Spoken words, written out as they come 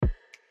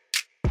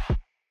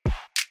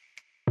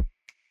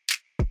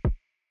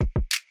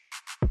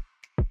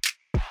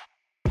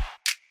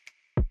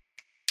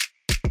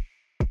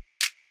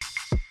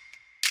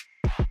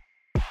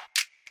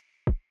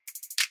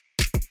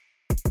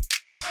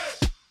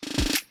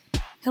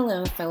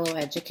Hello, fellow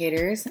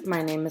educators.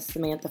 My name is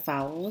Samantha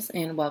Fowles,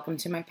 and welcome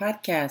to my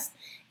podcast.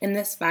 In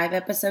this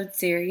 5-episode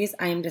series,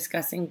 I am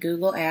discussing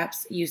Google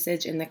Apps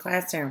usage in the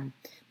classroom.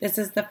 This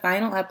is the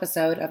final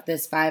episode of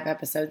this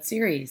 5-episode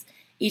series.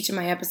 Each of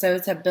my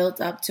episodes have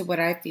built up to what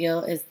I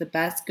feel is the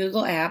best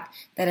Google app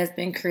that has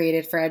been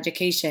created for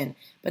education.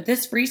 But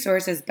this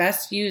resource is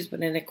best used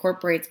when it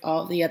incorporates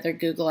all the other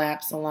Google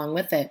apps along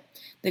with it.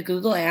 The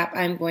Google app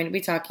I'm going to be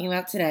talking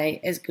about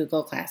today is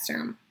Google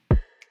Classroom.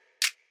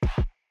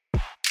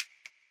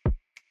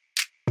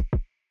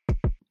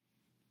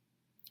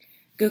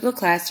 Google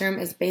Classroom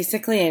is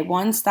basically a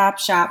one-stop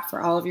shop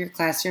for all of your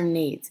classroom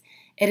needs.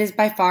 It is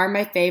by far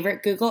my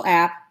favorite Google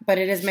app, but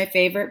it is my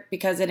favorite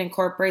because it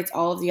incorporates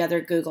all of the other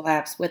Google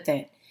apps with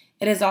it.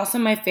 It is also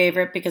my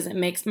favorite because it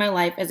makes my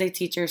life as a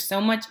teacher so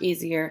much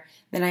easier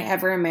than I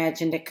ever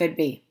imagined it could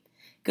be.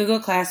 Google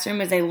Classroom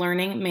is a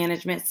learning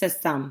management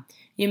system.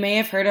 You may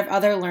have heard of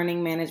other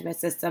learning management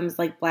systems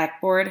like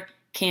Blackboard,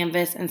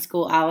 Canvas, and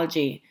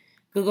Schoology.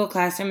 Google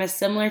Classroom is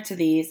similar to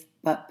these,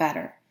 but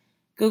better.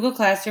 Google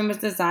Classroom was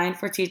designed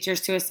for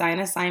teachers to assign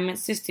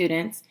assignments to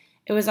students.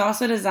 It was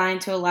also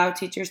designed to allow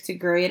teachers to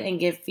grade and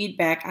give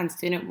feedback on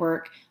student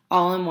work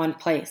all in one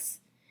place.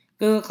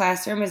 Google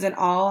Classroom is an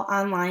all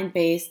online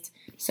based,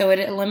 so it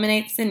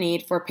eliminates the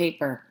need for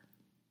paper.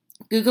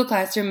 Google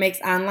Classroom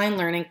makes online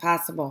learning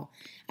possible.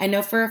 I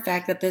know for a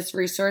fact that this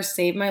resource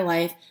saved my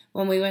life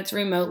when we went to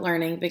remote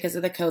learning because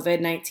of the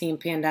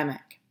COVID-19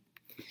 pandemic.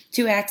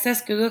 To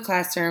access Google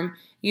Classroom,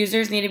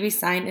 users need to be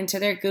signed into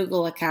their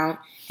Google account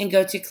and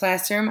go to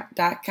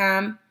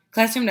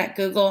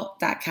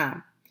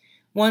classroom.google.com.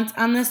 Once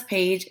on this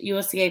page, you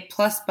will see a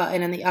plus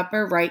button in the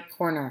upper right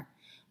corner.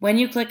 When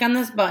you click on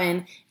this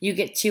button, you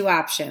get two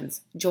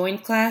options, Join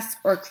Class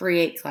or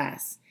Create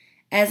Class.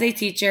 As a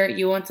teacher,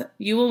 you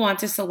will want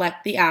to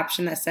select the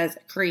option that says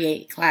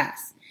Create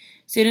Class.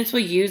 Students will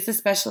use the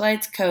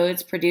specialized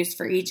codes produced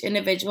for each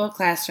individual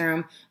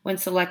classroom when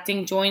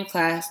selecting Join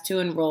Class to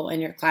enroll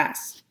in your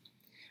class.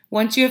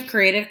 Once you have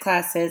created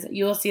classes,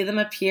 you will see them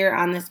appear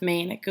on this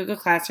main Google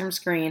Classroom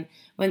screen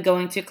when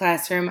going to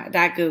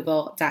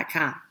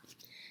classroom.google.com.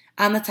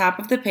 On the top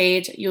of the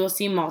page, you will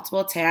see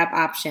multiple tab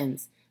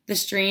options. The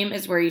stream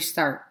is where you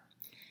start.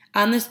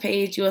 On this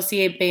page, you will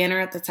see a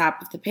banner at the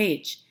top of the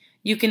page.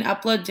 You can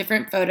upload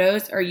different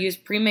photos or use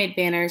pre-made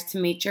banners to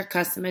meet your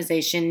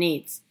customization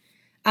needs.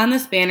 On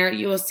this banner,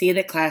 you will see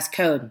the class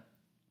code.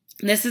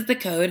 This is the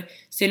code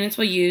students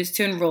will use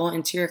to enroll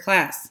into your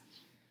class.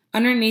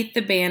 Underneath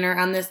the banner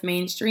on this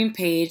mainstream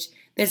page,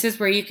 this is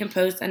where you can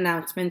post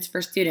announcements for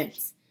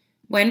students.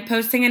 When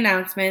posting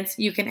announcements,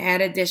 you can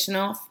add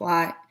additional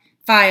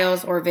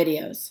files or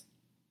videos.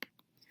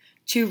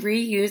 To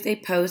reuse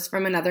a post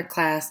from another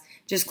class,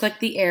 just click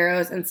the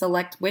arrows and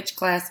select which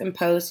class and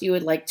post you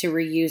would like to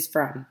reuse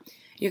from.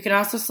 You can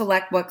also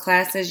select what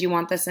classes you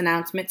want this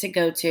announcement to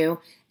go to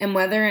and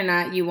whether or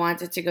not you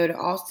want it to go to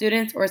all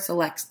students or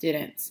select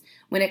students.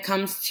 When it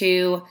comes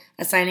to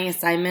assigning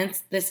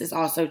assignments, this is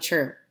also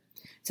true.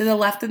 To the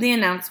left of the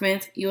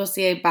announcement, you will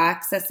see a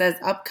box that says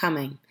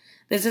Upcoming.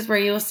 This is where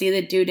you will see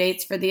the due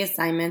dates for the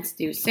assignments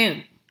due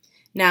soon.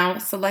 Now,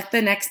 select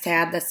the next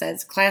tab that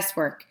says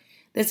Classwork.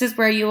 This is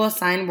where you will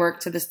assign work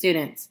to the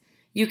students.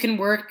 You can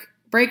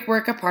break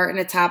work apart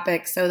into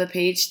topics so the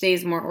page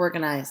stays more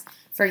organized.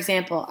 For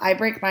example, I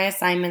break my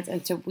assignments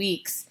into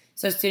weeks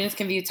so students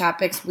can view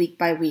topics week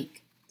by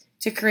week.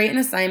 To create an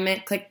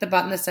assignment, click the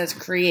button that says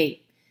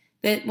Create.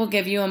 That will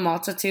give you a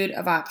multitude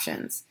of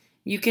options.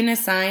 You can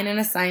assign an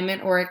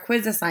assignment or a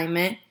quiz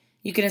assignment.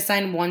 You can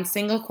assign one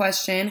single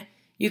question.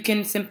 You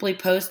can simply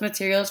post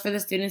materials for the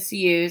students to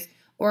use,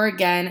 or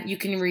again, you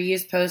can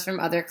reuse posts from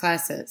other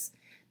classes.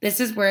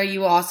 This is where you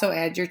will also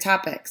add your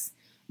topics.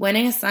 When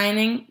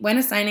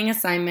assigning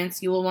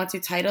assignments, you will want to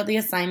title the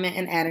assignment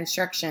and add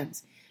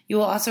instructions. You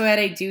will also add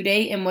a due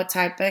date and what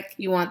topic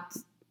you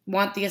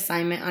want the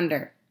assignment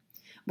under.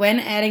 When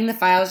adding the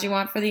files you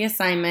want for the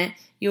assignment,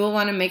 you will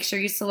want to make sure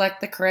you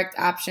select the correct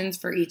options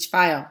for each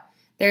file.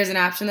 There's an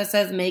option that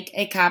says make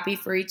a copy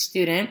for each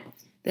student.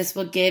 This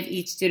will give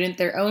each student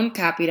their own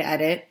copy to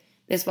edit.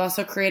 This will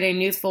also create a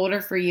new folder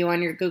for you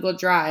on your Google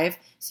Drive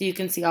so you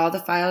can see all the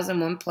files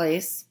in one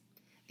place.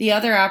 The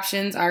other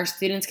options are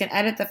students can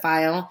edit the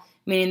file,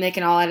 meaning they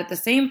can all edit the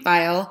same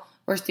file,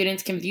 or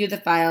students can view the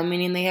file,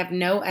 meaning they have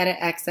no edit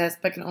access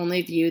but can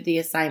only view the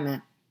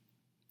assignment.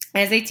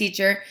 As a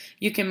teacher,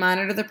 you can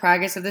monitor the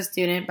progress of the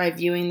student by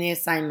viewing the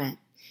assignment.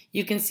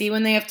 You can see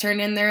when they have turned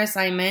in their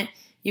assignment.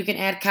 You can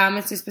add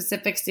comments to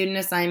specific student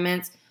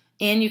assignments,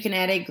 and you can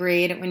add a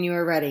grade when you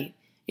are ready.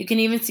 You can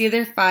even see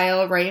their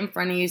file right in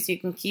front of you so you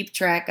can keep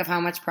track of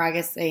how much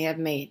progress they have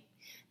made.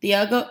 The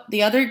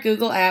other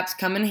Google apps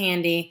come in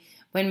handy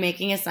when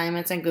making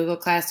assignments in Google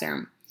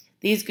Classroom.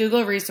 These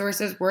Google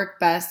resources work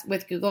best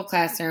with Google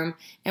Classroom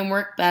and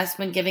work best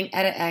when giving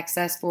edit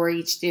access for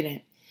each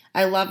student.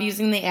 I love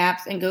using the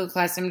apps and Google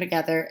Classroom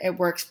together. It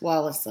works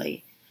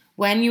flawlessly.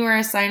 When you are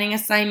assigning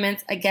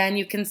assignments, again,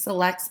 you can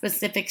select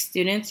specific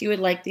students you would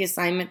like the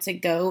assignment to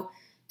go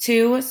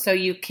to, so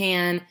you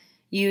can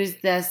use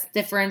this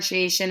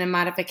differentiation and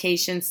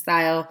modification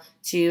style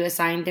to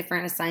assign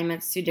different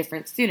assignments to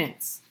different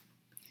students.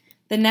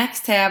 The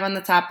next tab on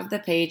the top of the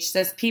page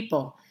says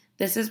People.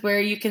 This is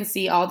where you can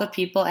see all the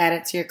people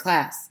added to your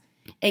class.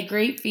 A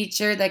great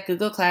feature that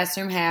Google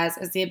Classroom has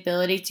is the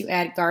ability to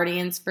add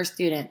guardians for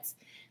students.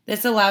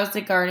 This allows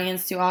the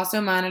guardians to also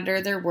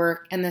monitor their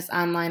work in this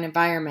online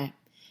environment.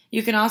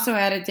 You can also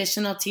add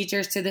additional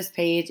teachers to this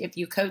page if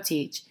you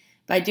co-teach.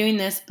 By doing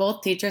this,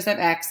 both teachers have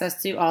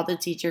access to all the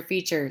teacher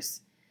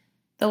features.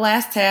 The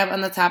last tab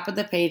on the top of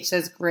the page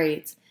says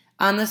Grades.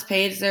 On this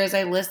page, there is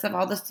a list of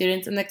all the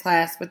students in the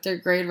class with their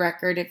grade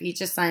record of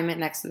each assignment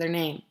next to their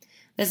name.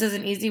 This is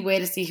an easy way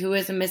to see who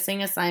is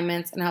missing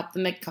assignments and help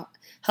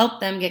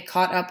them get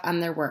caught up on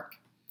their work.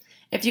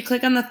 If you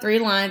click on the 3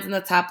 lines in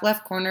the top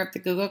left corner of the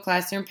Google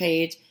Classroom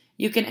page,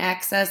 you can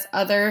access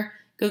other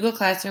Google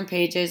Classroom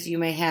pages you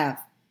may have.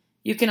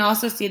 You can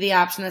also see the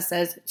option that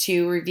says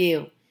To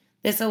Review.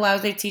 This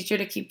allows a teacher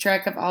to keep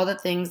track of all the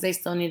things they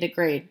still need to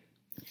grade.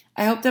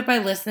 I hope that by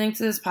listening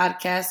to this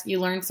podcast, you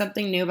learned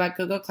something new about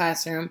Google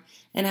Classroom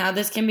and how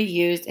this can be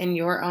used in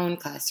your own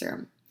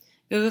classroom.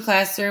 Google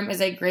Classroom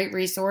is a great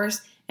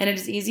resource, and it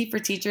is easy for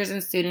teachers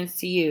and students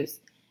to use.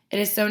 It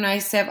is so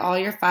nice to have all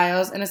your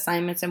files and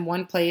assignments in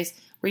one place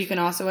where you can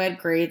also add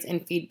grades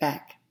and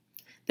feedback.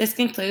 This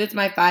concludes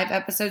my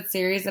 5-episode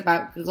series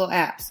about Google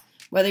Apps.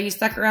 Whether you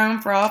stuck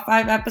around for all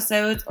 5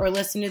 episodes or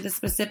listened to the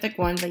specific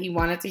ones that you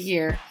wanted to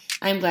hear,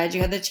 I'm glad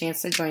you had the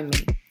chance to join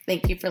me.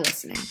 Thank you for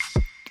listening.